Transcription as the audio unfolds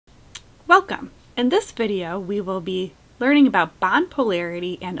Welcome! In this video, we will be learning about bond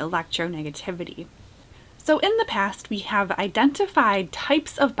polarity and electronegativity. So in the past, we have identified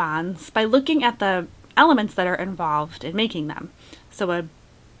types of bonds by looking at the elements that are involved in making them. So a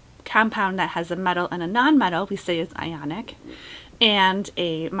compound that has a metal and a nonmetal we say is ionic, and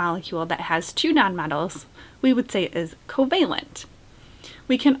a molecule that has two nonmetals we would say is covalent.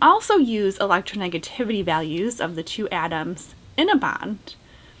 We can also use electronegativity values of the two atoms in a bond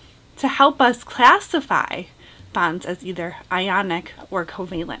to help us classify bonds as either ionic or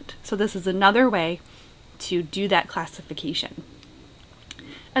covalent. So this is another way to do that classification.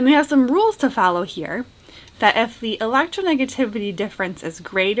 And we have some rules to follow here, that if the electronegativity difference is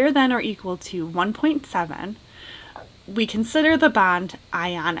greater than or equal to 1.7, we consider the bond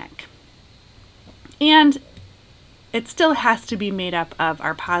ionic. And it still has to be made up of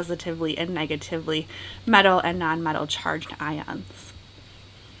our positively and negatively metal and nonmetal charged ions.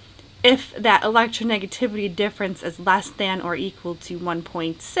 If that electronegativity difference is less than or equal to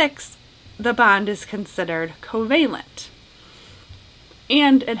 1.6, the bond is considered covalent.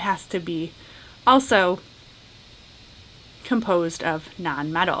 And it has to be also composed of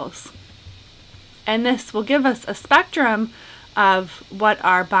nonmetals. And this will give us a spectrum of what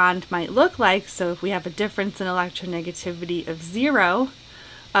our bond might look like. So if we have a difference in electronegativity of 0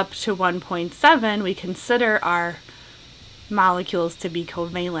 up to 1.7, we consider our molecules to be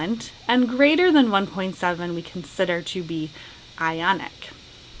covalent, and greater than 1.7 we consider to be ionic.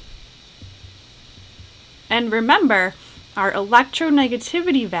 And remember, our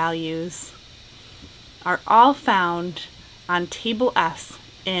electronegativity values are all found on table S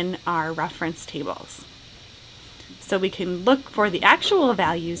in our reference tables. So we can look for the actual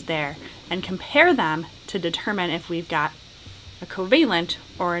values there and compare them to determine if we've got a covalent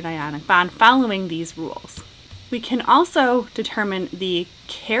or an ionic bond following these rules. We can also determine the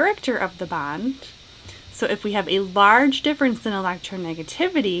character of the bond. So if we have a large difference in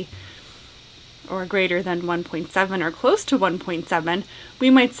electronegativity, or greater than 1.7 or close to 1.7, we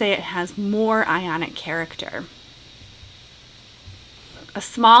might say it has more ionic character. A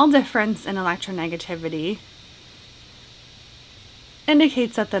small difference in electronegativity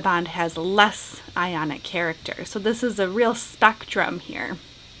indicates that the bond has less ionic character. So this is a real spectrum here,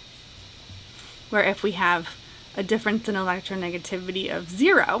 where if we have a difference in electronegativity of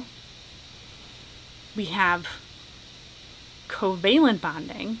 0, we have covalent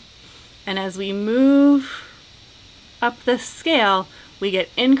bonding, and as we move up this scale, we get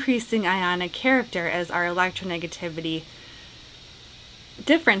increasing ionic character as our electronegativity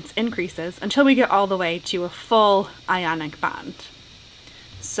difference increases until we get all the way to a full ionic bond.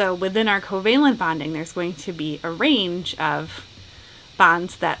 So within our covalent bonding, there's going to be a range of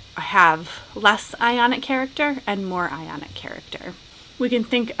bonds that have less ionic character and more ionic character. We can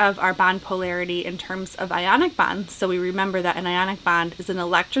think of our bond polarity in terms of ionic bonds, so we remember that an ionic bond is an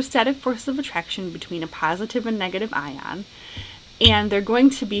electrostatic force of attraction between a positive and negative ion, and they're going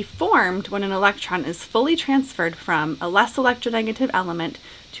to be formed when an electron is fully transferred from a less electronegative element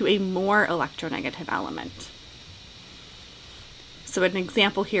to a more electronegative element. So an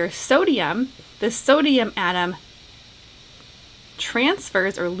example here is sodium. The sodium atom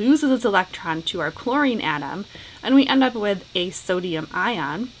transfers or loses its electron to our chlorine atom, and we end up with a sodium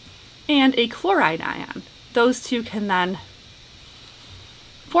ion and a chloride ion. Those two can then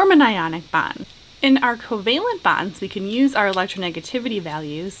form an ionic bond. In our covalent bonds, we can use our electronegativity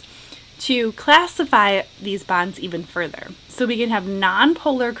values to classify these bonds even further. So we can have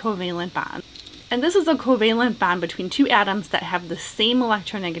nonpolar covalent bonds. And this is a covalent bond between two atoms that have the same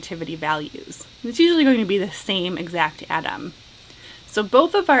electronegativity values. It's usually going to be the same exact atom. So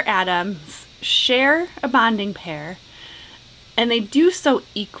both of our atoms share a bonding pair, and they do so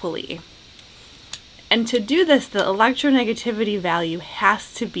equally. And to do this, the electronegativity value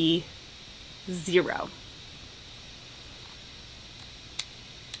has to be 0.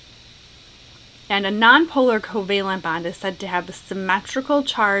 And a nonpolar covalent bond is said to have a symmetrical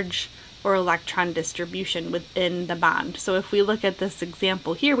charge or electron distribution within the bond. So if we look at this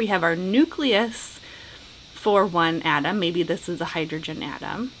example here, we have our nucleus for one atom, maybe this is a hydrogen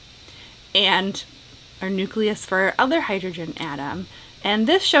atom, and our nucleus for our other hydrogen atom, and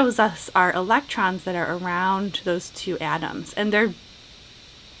this shows us our electrons that are around those two atoms, and they're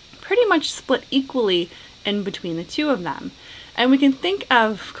pretty much split equally in between the two of them. And we can think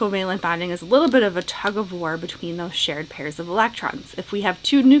of covalent bonding as a little bit of a tug of war between those shared pairs of electrons. If we have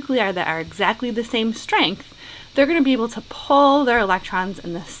two nuclei that are exactly the same strength, they're going to be able to pull their electrons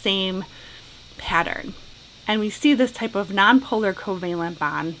in the same pattern. And we see this type of nonpolar covalent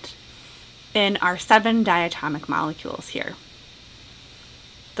bond in our 7 diatomic molecules here.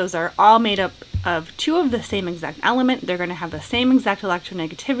 Those are all made up of two of the same exact element. They're going to have the same exact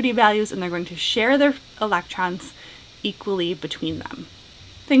electronegativity values, and they're going to share their electrons equally between them.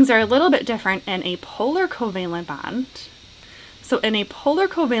 Things are a little bit different in a polar covalent bond. So in a polar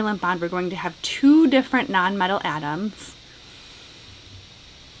covalent bond, we're going to have two different nonmetal atoms.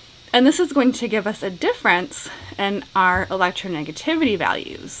 And this is going to give us a difference in our electronegativity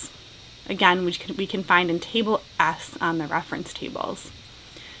values. Again, we can find in table S on the reference tables.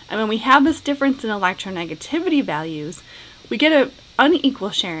 And when we have this difference in electronegativity values, we get an unequal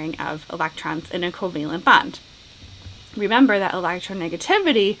sharing of electrons in a covalent bond. Remember that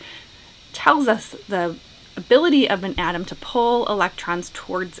electronegativity tells us the ability of an atom to pull electrons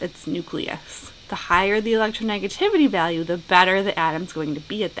towards its nucleus. The higher the electronegativity value, the better the atom's going to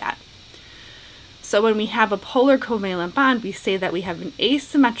be at that. So when we have a polar covalent bond, we say that we have an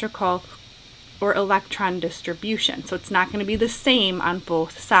asymmetrical or electron distribution. So it's not going to be the same on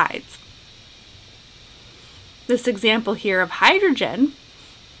both sides. This example here of hydrogen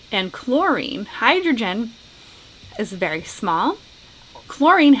and chlorine, hydrogen is very small.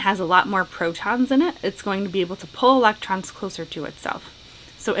 Chlorine has a lot more protons in it. It's going to be able to pull electrons closer to itself.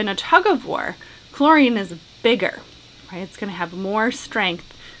 So in a tug of war, chlorine is bigger, right? It's going to have more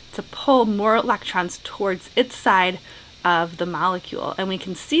strength to pull more electrons towards its side of the molecule. And we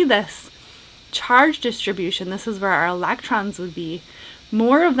can see this charge distribution. This is where our electrons would be.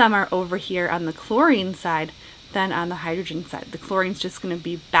 More of them are over here on the chlorine side than on the hydrogen side. The chlorine's just going to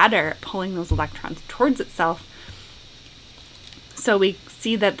be better at pulling those electrons towards itself. So we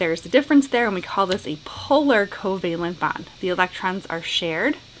see that there's a difference there, and we call this a polar covalent bond. The electrons are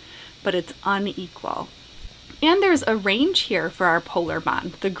shared, but it's unequal. And there's a range here for our polar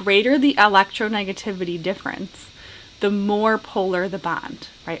bond. The greater the electronegativity difference, the more polar the bond,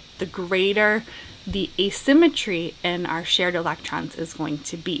 right? The greater the asymmetry in our shared electrons is going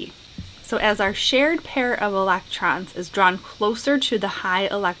to be. So as our shared pair of electrons is drawn closer to the high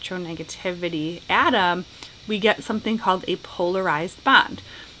electronegativity atom, we get something called a polarized bond,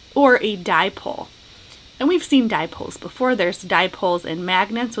 or a dipole. And we've seen dipoles before. There's dipoles in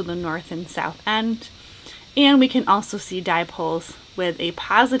magnets with a north and south end. And we can also see dipoles with a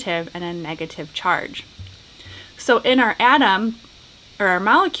positive and a negative charge. So in our atom, or our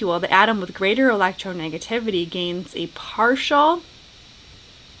molecule, the atom with greater electronegativity gains a partial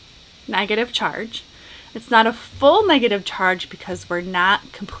negative charge. It's not a full negative charge because we're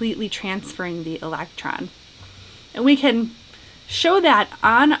not completely transferring the electron. And we can show that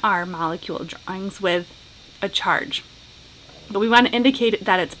on our molecule drawings with a charge. But we want to indicate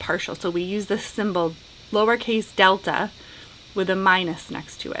that it's partial, so we use this symbol lowercase delta with a minus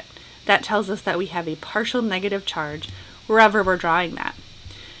next to it. That tells us that we have a partial negative charge wherever we're drawing that.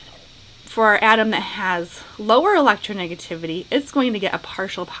 For our atom that has lower electronegativity, it's going to get a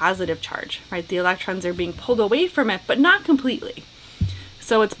partial positive charge, right? The electrons are being pulled away from it, but not completely.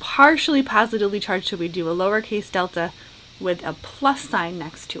 So it's partially positively charged, so we do a lowercase delta with a plus sign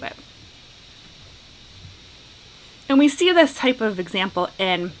next to it. And we see this type of example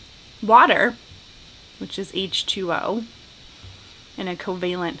in water, which is H2O, in a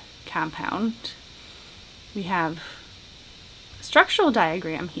covalent compound. We have a structural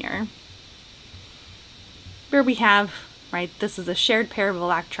diagram here where we have, right, this is a shared pair of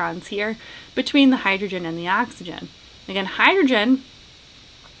electrons here between the hydrogen and the oxygen. Again, hydrogen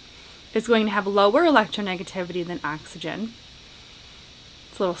is going to have lower electronegativity than oxygen.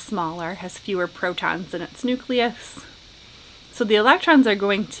 It's a little smaller, has fewer protons in its nucleus. So the electrons are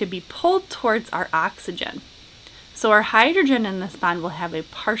going to be pulled towards our oxygen. So our hydrogen in this bond will have a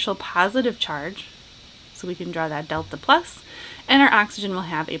partial positive charge, so we can draw that delta plus, and our oxygen will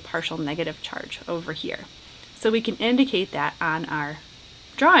have a partial negative charge over here. So we can indicate that on our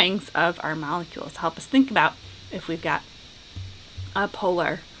drawings of our molecules to help us think about if we've got a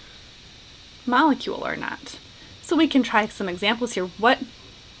polar molecule or not. So we can try some examples here. What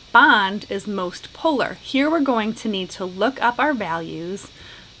bond is most polar? Here we're going to need to look up our values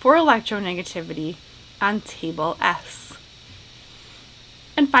for electronegativity on table S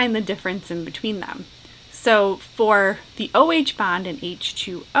and find the difference in between them. So for the OH bond in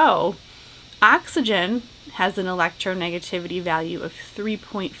H2O, oxygen has an electronegativity value of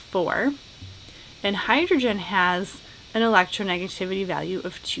 3.4 and hydrogen has an electronegativity value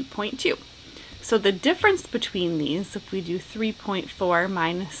of 2.2. So the difference between these, if we do 3.4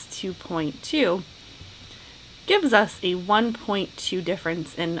 minus 2.2, gives us a 1.2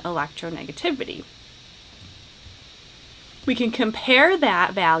 difference in electronegativity. We can compare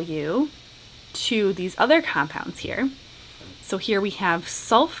that value to these other compounds here. So here we have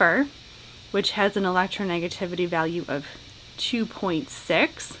sulfur, which has an electronegativity value of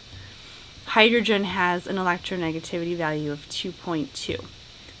 2.6. Hydrogen has an electronegativity value of 2.2.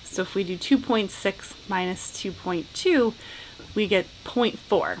 So if we do 2.6 minus 2.2, we get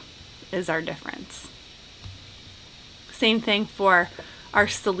 0.4 is our difference. Same thing for our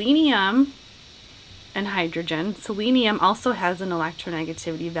selenium and hydrogen. Selenium also has an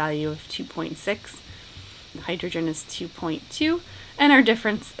electronegativity value of 2.6. Hydrogen is 2.2, and our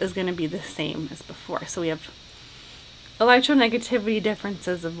difference is going to be the same as before. So we have electronegativity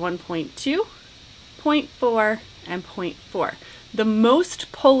differences of 1.2, 0.4, and 0.4. The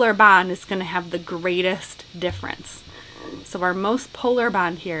most polar bond is going to have the greatest difference. So our most polar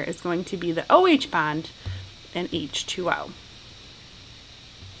bond here is going to be the OH bond and H2O.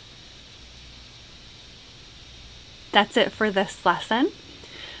 That's it for this lesson.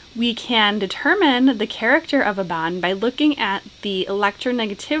 We can determine the character of a bond by looking at the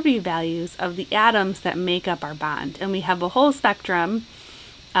electronegativity values of the atoms that make up our bond. And we have a whole spectrum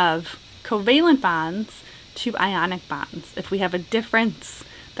of covalent bonds to ionic bonds. If we have a difference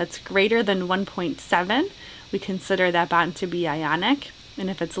that's greater than 1.7, we consider that bond to be ionic. And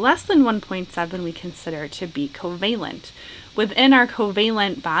if it's less than 1.7, we consider it to be covalent. Within our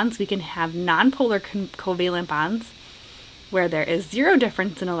covalent bonds, we can have nonpolar covalent bonds where there is zero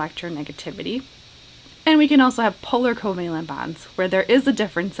difference in electronegativity. And we can also have polar covalent bonds where there is a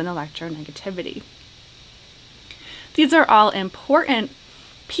difference in electronegativity. These are all important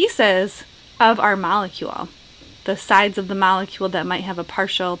pieces of our molecule. The sides of the molecule that might have a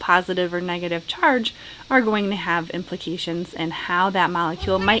partial positive or negative charge are going to have implications in how that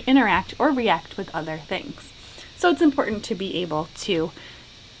molecule might interact or react with other things. So it's important to be able to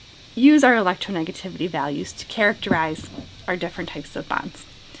use our electronegativity values to characterize our different types of bonds.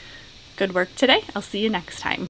 Good work today. I'll see you next time.